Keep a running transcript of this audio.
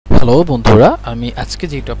Hello বন্ধুরা, আমি আজকে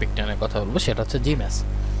যে টপিকটা নিয়ে কথা বলবো সেটা হচ্ছে জিম্যাস।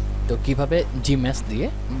 তো কিভাবে জিম্যাস দিয়ে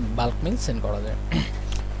বাল্ক মেইল সেন্ড করা যায়।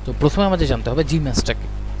 তো প্রথমে আমাদের জানতে হবে জিম্যাসটা কি।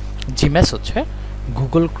 জিম্যাস হচ্ছে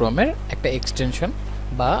গুগল ক্রোমের একটা এক্সটেনশন,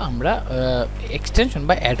 বা আমরা এক্সটেনশন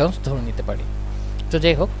বা অ্যাডঅনস ধরে নিতে পারি। তো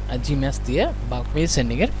যাই হোক, জিম্যাস দিয়ে বাল্ক মেইল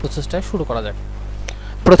সেন্ডিংয়ের প্রসেসটা শুরু করা যাক।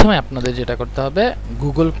 প্রথমে আপনাদের যেটা করতে হবে,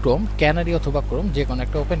 গুগল ক্রোম, ক্যানারি অথবা ক্রোম যে কোনো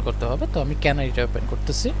একটা ওপেন করতে হবে। তো আমি ক্যানারিটা ওপেন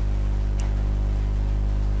করতেছি।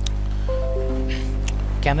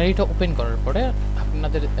 ক্যানারিটা ওপেন করার পরে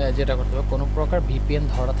আপনাদের যেটা করতে হবে, কোনো প্রকার ভিপিএন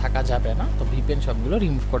ধরা থাকা যাবে না। তো ভিপিএন সবগুলো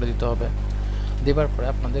রিমুভ করে দিতে হবে। দেওয়ার পরে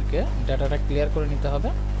আপনাদেরকে ডাটাটা ক্লিয়ার করে নিতে হবে।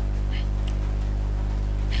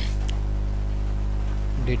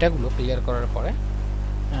 ডেটাগুলো ক্লিয়ার করার পরে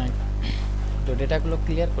ডেটাগুলো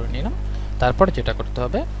ক্লিয়ার করে নিলাম। তারপরে যেটা করতে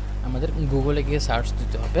হবে, আমাদের গুগলে গিয়ে সার্চ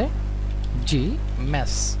দিতে হবে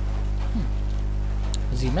জিম্যাস,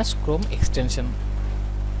 জিম্যাস ক্রোম এক্সটেনশন।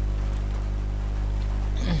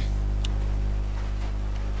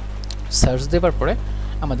 সার্চ দেওয়ার পরে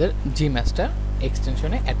আমাদের জিম্যাসটা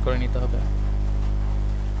এক্সটেনশনে অ্যাড করে নিতে হবে।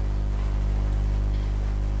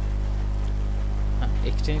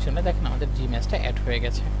 এক্সটেনশনে দেখেন আমাদের জিম্যাসটা অ্যাড হয়ে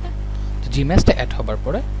গেছে। তো জিম্যাসটা অ্যাড হবার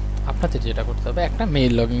পরে আপনাদের যেটা করতে হবে, একটা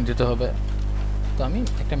মেইল লগইন দিতে হবে। তো আমি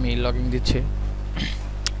একটা মেইল লগইন দিচ্ছি।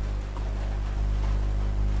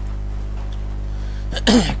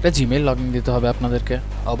 একটা জিমেইল লগইন দিতে হবে আপনাদেরকে,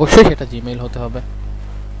 অবশ্যই সেটা জিমেইল হতে হবে।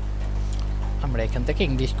 আমরা এখান থেকে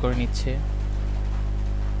ইংলিশ করে নিচ্ছি।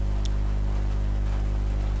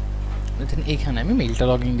 এইখানে আমি মেইলটা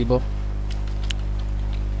লগইন দিব।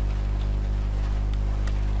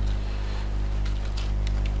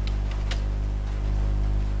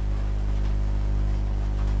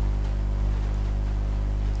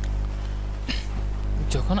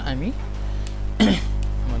 যখন আমি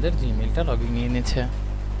আমাদের জিমেইলটা লগইন নিয়ে নিয়েছে,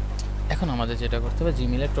 এখন আমাদের যেটা করতে হবে,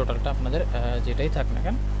 জিমেইলের টোটালটা আপনাদের যেটাই থাক না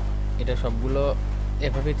কেন, এটা সবগুলো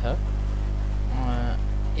এভাবেই থাক।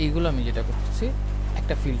 এইগুলো আমি যেটা করতেছি,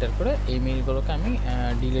 একটা ফিল্টার করে এই মেইলগুলোকে আমি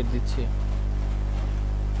ডিলিট দিচ্ছি।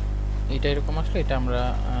 এটা এরকম আসলে এটা আমরা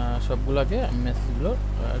সবগুলো আগে মেসেজগুলো,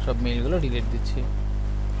 সব মেইলগুলো ডিলিট দিচ্ছি।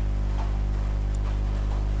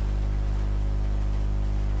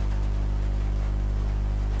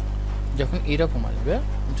 যখন এরকম আসবে,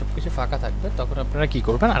 সব কিছু ফাঁকা থাকবে, তখন আপনারা কি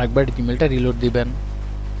করবেন, আরেকবার জিমেইলটা রিলোড দিবেন।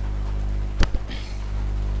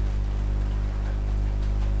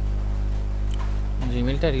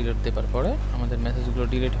 জিমেইলটা রিলোড দেওয়ার পরে আমাদের মেসেজগুলো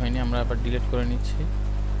ডিলিট হয়নি, আমরা আবার ডিলিট করে নিচ্ছি।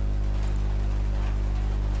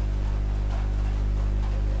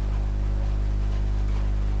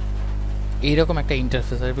 এইরকম একটা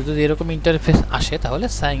ইন্টারফেস আসবে। যদি এরকম ইন্টারফেস আসে তাহলে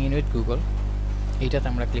সাইন ইন উইথ গুগল, এইটাতে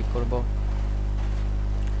আমরা ক্লিক করব।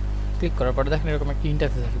 ক্লিক করার পরে দেখেন এরকম একটা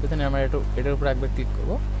ইন্টারফেস আসবে। দেন আমরা এটার উপর একবার ক্লিক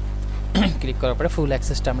করব। ক্লিক করার পরে ফুল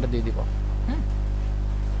অ্যাক্সেসটা আমরা দিয়ে দিব।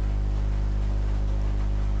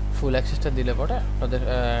 ফুল অ্যাক্সেসটা দিলে পরে আমাদের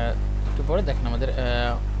একটু পরে দেখেন আমাদের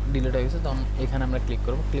ডিলিট হয়ে গেছে। তখন এখানে আমরা ক্লিক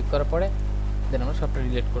করব। ক্লিক করার পরে দেন আমরা সবটা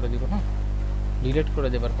ডিলিট করে দিব। ডিলিট করে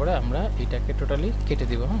দেওয়ার পরে আমরা এটাকে টোটালি কেটে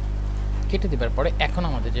দিব। কেটে দেওয়ার পরে এখন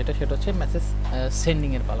আমাদের যেটা, সেটা হচ্ছে মেসেজ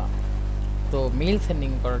সেন্ডিংয়ের পালা। তো মেইল সেন্ডিং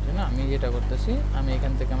করার জন্য আমি যেটা করতেছি, আমি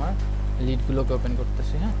এখান থেকে আমার লিডগুলোকে ওপেন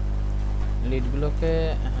করতেছি। লিডগুলোকে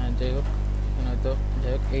যাই হোক, হয়তো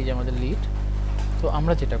যাই হোক, এই যে আমাদের লিড। তো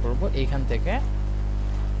আমরা যেটা করব, এইখান থেকে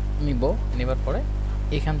নেবার পরে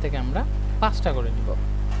এখান থেকে আমরা 5টা করে নিব,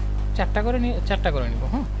 4টা করে নিব।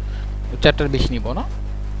 4টার বেশি নিব না।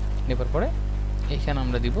 নেবার পরে এখানে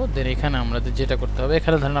আমরা দিব। দেন এখানে আমাদের যেটা করতে হবে,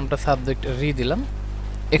 এখানে ধরেন আমরা সাবজেক্ট দিলাম,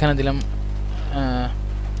 এখানে দিলাম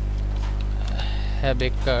হ্যাভ এ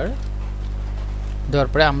কার। দেওয়ার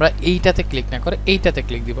পরে আমরা এইটাতে ক্লিক না করে এইটাতে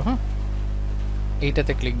ক্লিক দিব।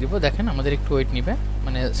 এইটাতে ক্লিক দিব। দেখেন আমাদের একটু ওয়েট নিবে,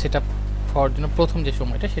 মানে সেটা হওয়ার জন্য প্রথম যে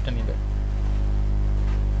সময়টা সেটা নিবে।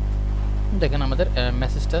 দেখেন আমাদের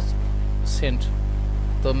মেসেজটা সেন্ড।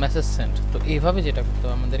 তো মেসেজ সেন্ড। তো এইভাবে যেটা করতে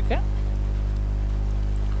হবে, আমাদেরকে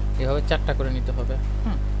এভাবে 4টা করে নিতে হবে।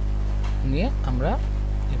 নিয়ে আমরা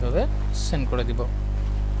এভাবে সেন্ড করে দিব।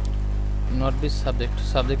 Not be subject,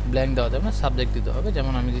 subject blank দেওয়া যাবে না, সাবজেক্ট দিতে হবে।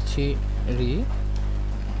 যেমন আমি দিচ্ছি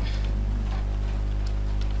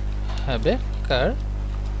হ্যাভ এ কার।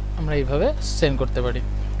 আমরা এইভাবে সেন্ড করতে পারি।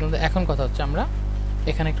 কিন্তু এখন কথা হচ্ছে, আমরা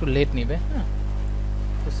এখানে একটু লেট নিবে।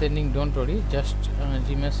 তো sending don't worry, just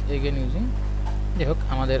জিম্যাস again using. যাই হোক,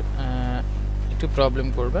 আমাদের একটু প্রবলেম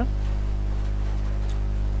করবে।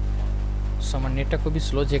 সো আমার নেটটা খুবই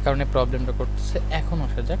স্লো, যে কারণে প্রবলেমটা করতেছে। এখন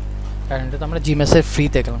আসা যাক, কারণ এটা তো আমরা জিম্যাসের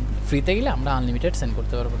ফ্রিতে গেলাম। ফ্রিতে গেলে আমরা আনলিমিটেড সেন্ড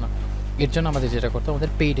করতে পারবো না। এর জন্য আমাদের যেটা করতে হবে,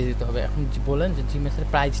 আমাদের পেইডে দিতে হবে। এখন বলেন যে জিম্যাসের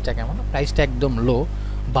প্রাইসটা কেমন? প্রাইসটা একদম লো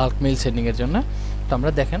বাল্ক মেইল সেন্ডিংয়ের জন্য। তো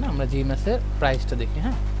আমরা দেখেন, আমরা জিম্যাসের প্রাইসটা দেখি।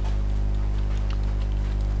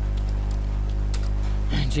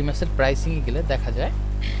 জিম্যাসের প্রাইসিংয়ে গেলে দেখা যায়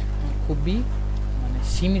খুবই মানে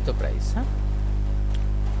সীমিত প্রাইস। হ্যাঁ,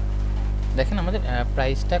 দেখেন আমাদের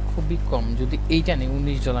প্রাইসটা খুবই কম। যদি এইটা নিই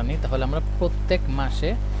 $19 নিই, তাহলে আমরা প্রত্যেক মাসে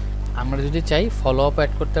আমরা যদি চাই ফলো আপ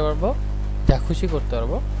অ্যাড করতে পারবো, যা খুশি করতে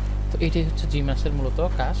পারবো। তো এটাই হচ্ছে জিম্যাসের মূলত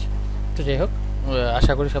কাজ। তো যাই হোক,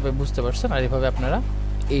 আশা করি সবাই বুঝতে পারছেন। আর এভাবে আপনারা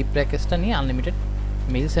এই প্যাকেজটা নিয়ে আনলিমিটেড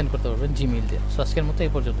মেইল সেন্ড করতে পারবেন জিমেইল দিয়ে। সো আজকের মতো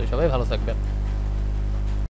এই পর্যন্তই, সবাই ভালো থাকবেন।